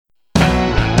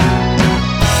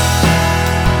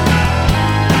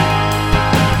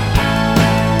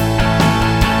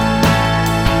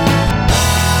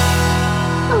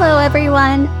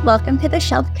everyone. Welcome to the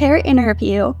Shelf Care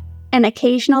Interview, an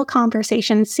occasional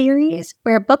conversation series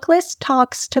where Booklist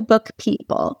talks to book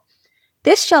people.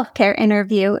 This Shelf Care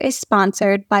Interview is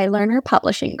sponsored by Learner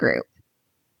Publishing Group.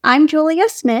 I'm Julia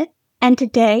Smith, and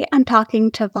today I'm talking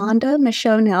to Vaunda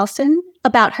Micheaux Nelson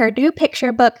about her new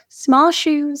picture book, Small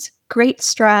Shoes, Great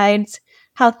Strides,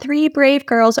 How Three Brave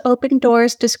Girls Opened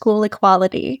Doors to School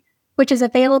Equality, which is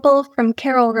available from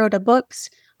Carol Rhoda Books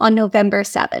on November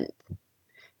 7th.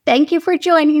 Thank you for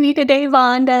joining me today,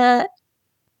 Vaunda.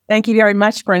 Thank you very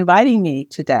much for inviting me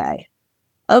today.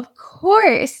 Of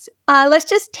course. Let's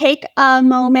just take a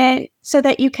moment so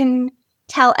that you can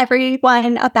tell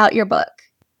everyone about your book.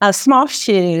 Small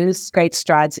Shoes, Great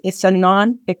Strides. It's a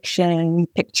nonfiction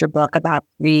picture book about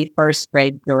three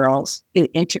first-grade girls who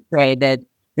integrated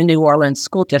the New Orleans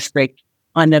School District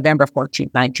on November 14,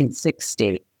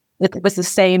 1960. It was the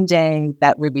same day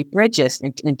that Ruby Bridges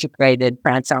integrated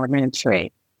France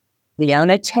Elementary.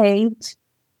 Leona Tate,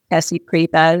 Tessie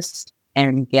Prevost,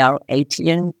 and Gail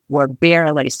Etienne were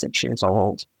barely 6 years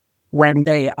old when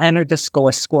they entered the school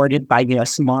escorted by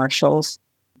U.S. Marshals.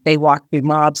 They walked through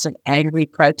mobs of angry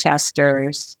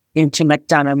protesters into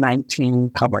McDonough 19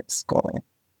 public school.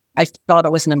 I thought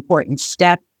it was an important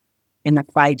step in the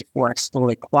fight for school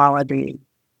equality.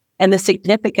 And the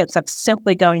significance of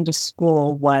simply going to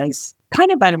school was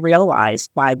kind of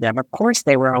unrealized by them. Of course,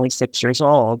 they were only 6 years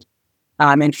old.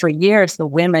 And for years, the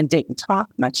women didn't talk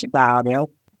much about it,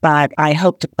 but I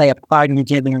hope to play a part in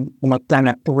giving the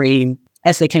McDonough Three,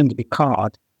 as they came to be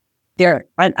called, they're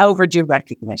an overdue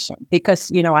recognition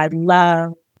because, I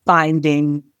love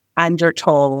finding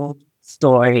undertold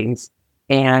stories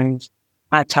and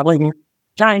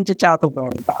trying to tell the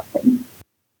world about them.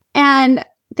 And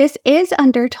this is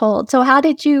undertold. So how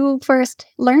did you first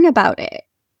learn about it?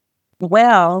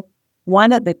 Well,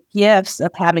 one of the gifts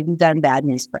of having done Bad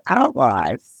News for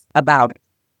Outlaws about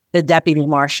the Deputy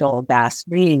Marshal Bass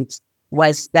Reeves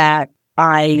was that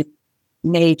I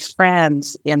made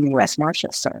friends in the U.S.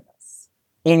 Marshal Service.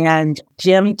 And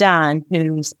Jim Dunn,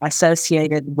 who's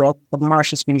associated with the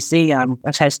Marshals Museum,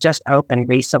 which has just opened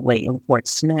recently in Fort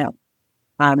Smith,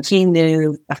 he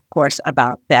knew, of course,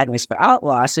 about Bad News for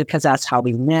Outlaws because that's how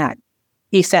we met.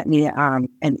 He sent me an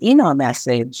email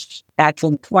message back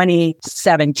in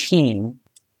 2017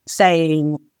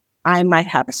 saying, I might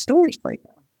have a story for you.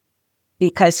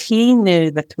 Because he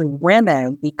knew the three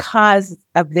women because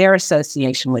of their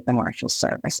association with the Marshal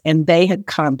Service. And they had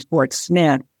come to Fort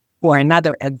Smith for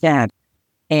another event.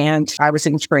 And I was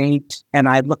intrigued, and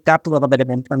I looked up a little bit of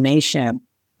information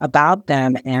about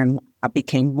them, and I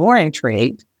became more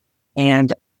intrigued.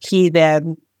 And he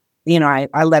then,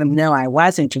 I let him know I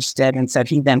was interested, and so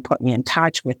he then put me in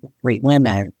touch with the three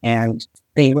women, and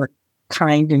they were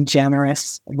kind and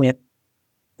generous with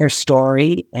their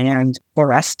story, and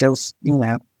for us, there's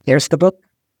the book.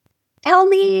 Tell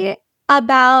me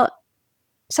about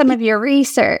some of your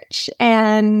research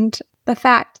and the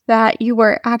fact that you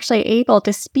were actually able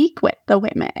to speak with the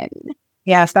women.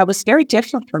 Yes, that was very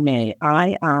different for me.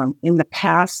 I, in the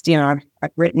past, I've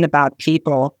written about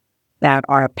people that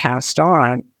are passed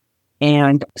on.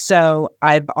 And so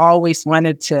I've always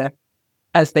wanted to,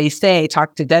 as they say,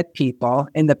 talk to dead people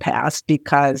in the past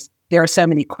because there are so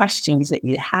many questions that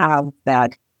you have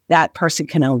that person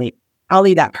can only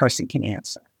that person can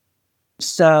answer.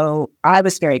 So I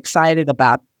was very excited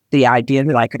about the idea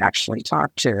that I could actually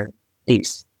talk to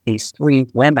these three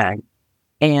women.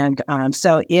 And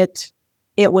so it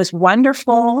was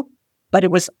wonderful, but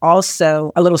it was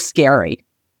also a little scary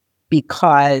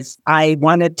because I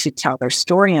wanted to tell their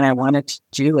story and I wanted to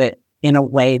do it in a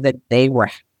way that they were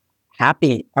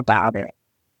happy about it.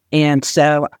 And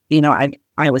so,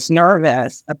 I was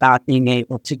nervous about being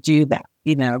able to do that,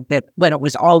 that when it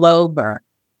was all over,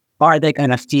 are they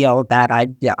going to feel that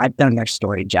I've done their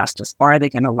story justice? Are they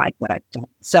going to like what I've done?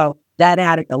 So that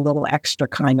added a little extra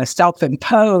kind of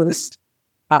self-imposed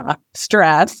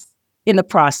stress in the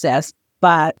process.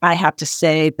 But I have to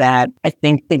say that I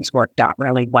think things worked out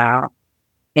really well.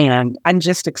 And I'm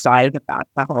just excited about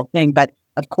the whole thing. But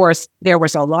of course, there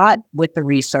was a lot with the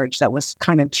research that was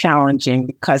kind of challenging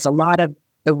because a lot of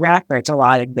the records, a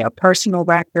lot of their personal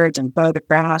records and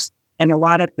photographs, and a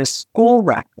lot of the school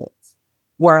records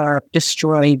were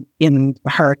destroyed in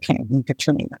Hurricane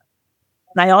Katrina.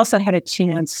 And I also had a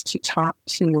chance to talk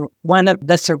to one of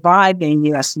the surviving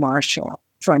U.S. Marshal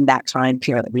from that time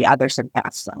period. The others had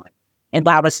passed on. And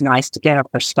that was nice to get a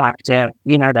perspective,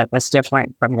 that was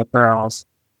different from the girls.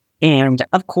 And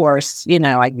of course,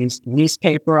 I used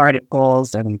newspaper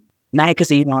articles and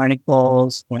magazine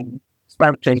articles and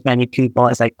spoke to as many people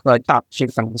as I could, talk to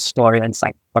from historians,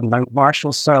 like from the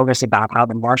Marshal Service about how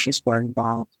the Marshals were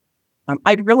involved.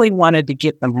 I really wanted to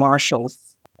give the Marshalls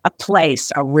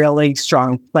a really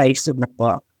strong place in the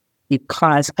book,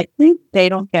 because I think they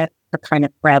don't get the kind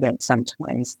of credit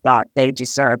sometimes that they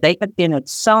deserve. They have been at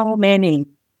so many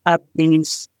of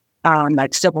these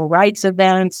like civil rights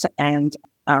events, and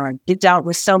dealt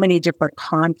with so many different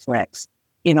conflicts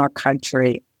in our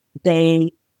country.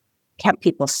 They kept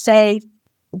people safe.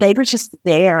 They were just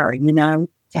there,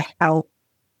 to help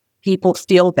people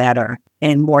feel better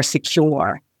and more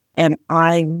secure. And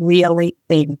I really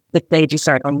think that they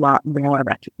deserve a lot more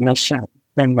recognition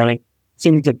than they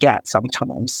seem to get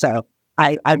sometimes. So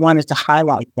I wanted to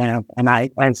highlight them. And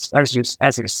as you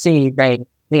see,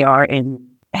 they are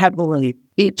heavily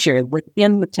featured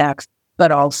within the text,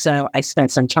 but also I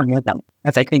spent some time with them,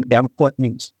 as I think they're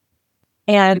important.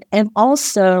 And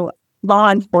also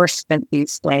law enforcement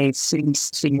these days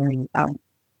seems to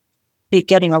be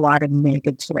getting a lot of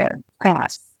negative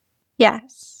press.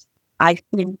 Yes. I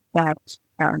think that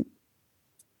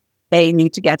they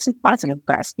need to get some positive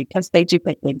press, because they do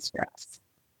good things for us.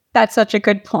 That's such a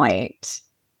good point.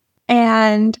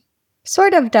 And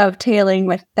sort of dovetailing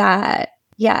with that,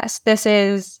 yes, this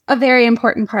is a very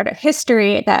important part of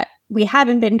history that we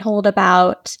haven't been told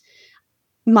about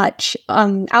much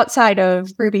outside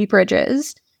of Ruby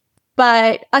Bridges.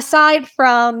 But aside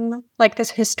from like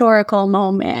this historical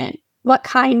moment, what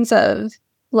kinds of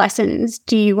lessons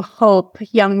do you hope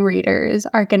young readers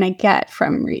are going to get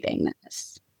from reading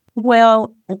this?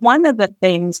 Well, one of the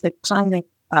things that kind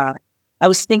of, I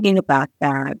was thinking about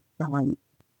that,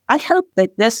 I hope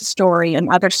that this story and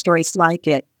other stories like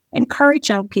it encourage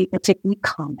young people to be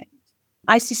kind.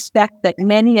 I suspect that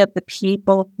many of the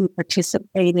people who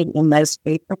participated in those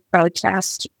paper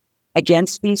protests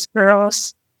against these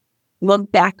girls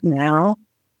look back now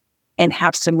and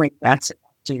have some regrets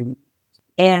about doing it.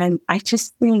 And I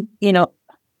just think,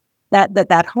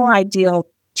 that whole idea of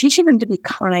teaching them to be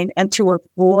kind and to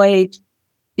avoid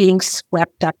being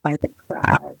swept up by the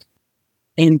crowd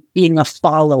and being a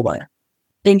follower,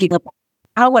 thinking of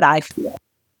how would I feel?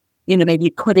 Maybe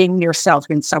putting yourself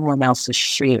in someone else's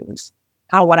shoes.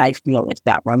 How would I feel if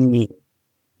that were me?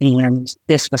 And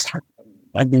this was happening,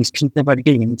 and these people were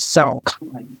being so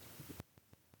kind.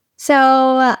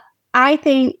 So I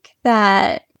think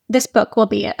that this book will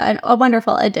be a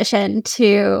wonderful addition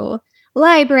to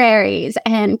libraries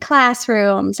and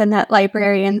classrooms, and that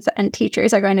librarians and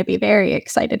teachers are going to be very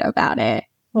excited about it.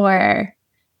 Or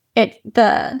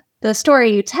the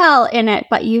story you tell in it,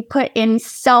 but you put in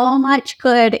so much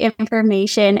good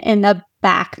information in the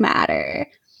back matter.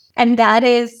 And that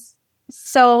is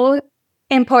so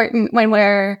important when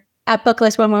we're at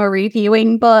Booklist, when we're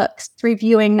reviewing books,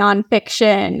 reviewing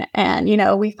nonfiction, and,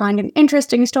 we find an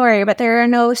interesting story, but there are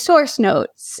no source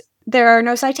notes, there are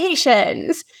no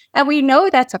citations, and we know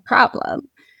that's a problem.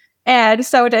 And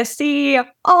so to see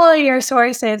all your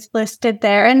sources listed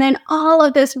there, and then all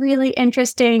of this really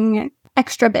interesting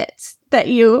extra bits that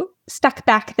you stuck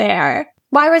back there,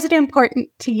 why was it important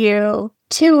to you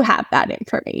to have that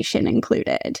information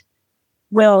included?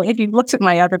 Well, if you looked at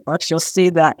my other books, you'll see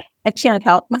that I can't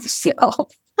help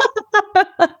myself.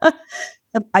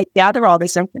 I gather all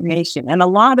this information, and a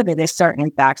lot of it is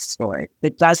certainly backstory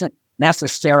that doesn't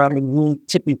necessarily need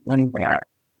to be anywhere.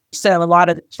 So a lot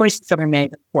of the choices that are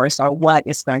made, of course, are what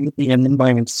is going to be in the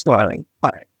main story.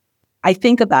 But I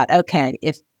think about, okay,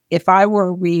 if I were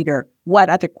a reader, what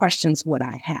other questions would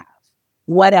I have?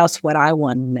 What else would I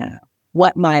want to know?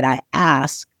 What might I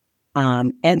ask?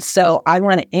 And so I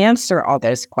want to answer all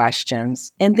those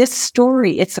questions. And this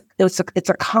story, it's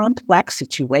a complex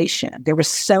situation. There was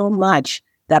so much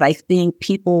that I think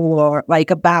people were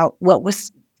like about what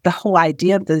was the whole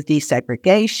idea of the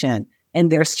desegregation.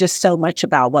 And there's just so much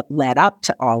about what led up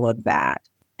to all of that.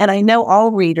 And I know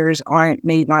all readers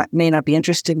may not be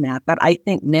interested in that, but I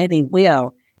think many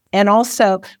will. And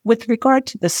also with regard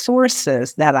to the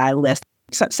sources that I list,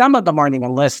 some of them aren't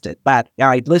even listed, but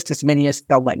I list as many as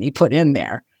they'll let me put in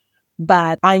there.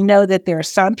 But I know that there are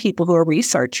some people who are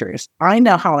researchers. I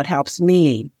know how it helps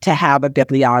me to have a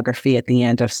bibliography at the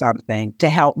end of something to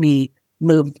help me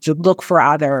move to look for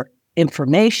other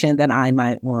information that I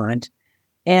might want.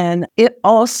 And it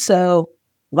also,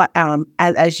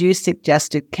 as you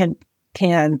suggested, can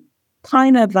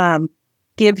kind of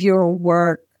give your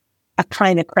work a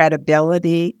kind of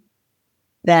credibility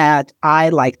that I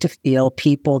like to feel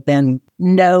people then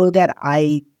know that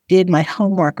I did my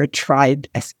homework or tried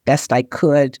as best I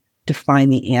could to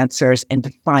find the answers and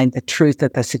to find the truth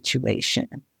of the situation.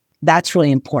 That's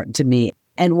really important to me.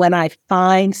 And when I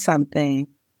find something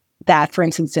that, for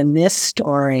instance, in this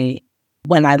story,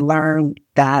 when I learned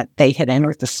that they had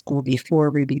entered the school before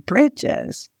Ruby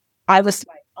Bridges, I was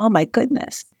like, oh my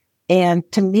goodness. And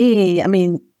to me, I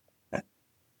mean,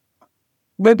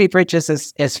 Ruby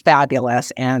Bridges is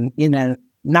fabulous, and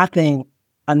nothing,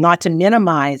 not to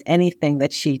minimize anything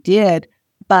that she did,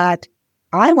 but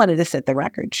I wanted to set the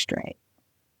record straight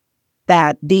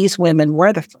that these women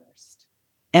were the first,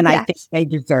 and I think they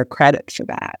deserve credit for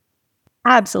that.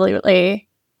 Absolutely.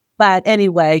 But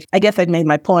anyway, I guess I've made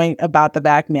my point about the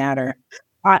back matter.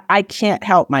 I can't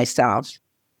help myself.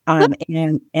 And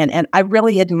I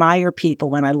really admire people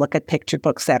when I look at picture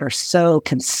books that are so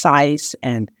concise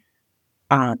and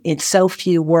in so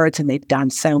few words, and they've done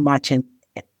so much, and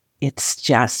it's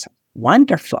just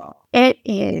wonderful. It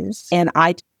is. And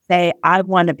I say I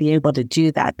want to be able to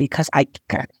do that because I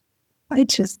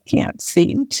just can't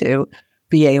seem to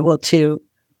be able to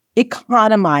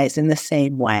economize in the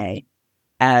same way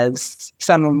as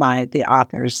some of the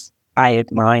authors I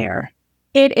admire.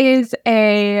 It is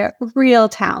a real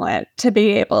talent to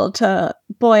be able to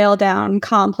boil down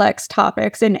complex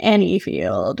topics in any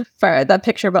field for the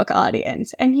picture book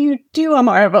audience. And you do a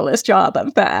marvelous job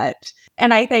of that.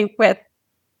 And I think with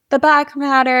the back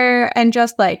matter and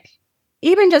just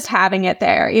even just having it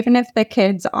there, even if the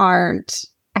kids aren't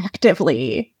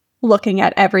actively looking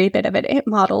at every bit of it, it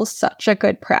models such a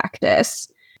good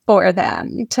practice for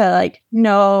them to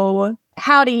know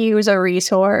how to use a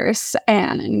resource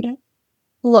and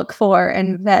look for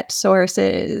and vet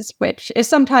sources, which is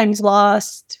sometimes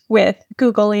lost with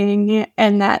Googling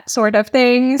and that sort of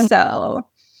thing. So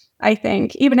I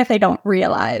think even if they don't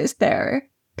realize they're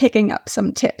picking up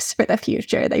some tips for the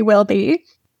future, they will be.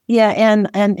 Yeah,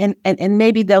 and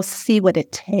maybe they'll see what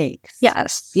it takes.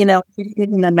 Yes. In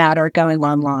the matter of going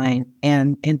online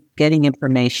and getting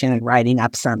information and writing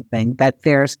up something, that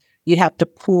you have to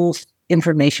pull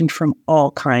information from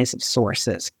all kinds of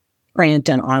sources, print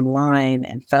and online,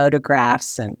 and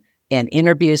photographs and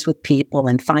interviews with people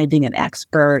and finding an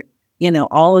expert,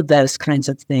 all of those kinds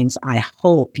of things. I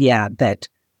hope, that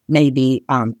maybe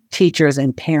teachers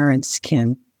and parents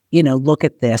can, look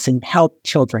at this and help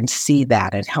children see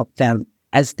that and help them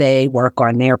as they work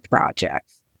on their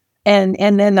projects. And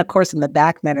then, of course, in the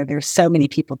back matter, there's so many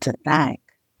people to thank.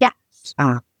 Yes.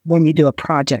 When you do a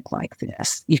project like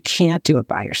this, you can't do it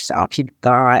by yourself. You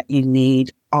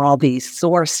need all these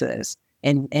sources,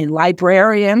 and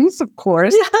librarians, of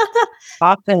course,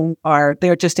 often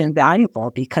they're just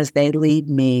invaluable because they lead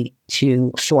me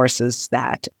to sources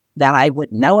that I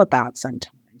wouldn't know about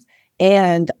sometimes.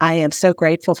 And I am so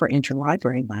grateful for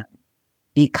Interlibrary Loan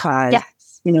because,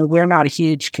 we're not a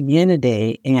huge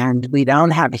community and we don't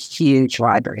have a huge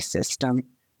library system,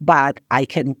 but I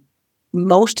can,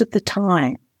 most of the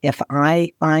time, if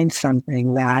I find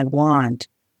something that I want,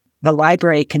 the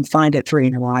library can find it through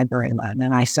Interlibrary Loan,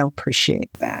 and I so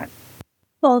appreciate that.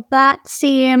 Well, that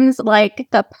seems like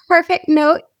the perfect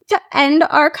note to end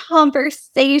our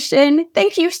conversation.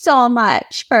 Thank you so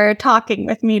much for talking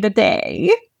with me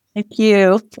today. Thank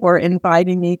you for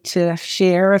inviting me to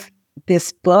share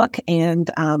this book, and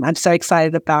I'm so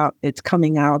excited about its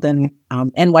coming out and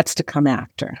what's to come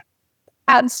after.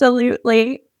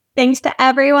 Absolutely. Thanks to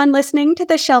everyone listening to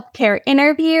the Shelf Care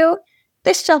interview.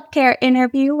 This Shelf Care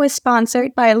interview was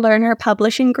sponsored by Lerner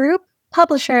Publishing Group,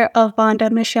 publisher of Vaunda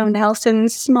Micheaux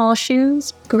Nelson's Small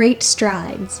Shoes, Great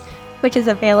Strides, which is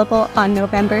available on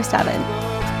November 7th.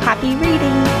 Happy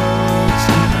reading!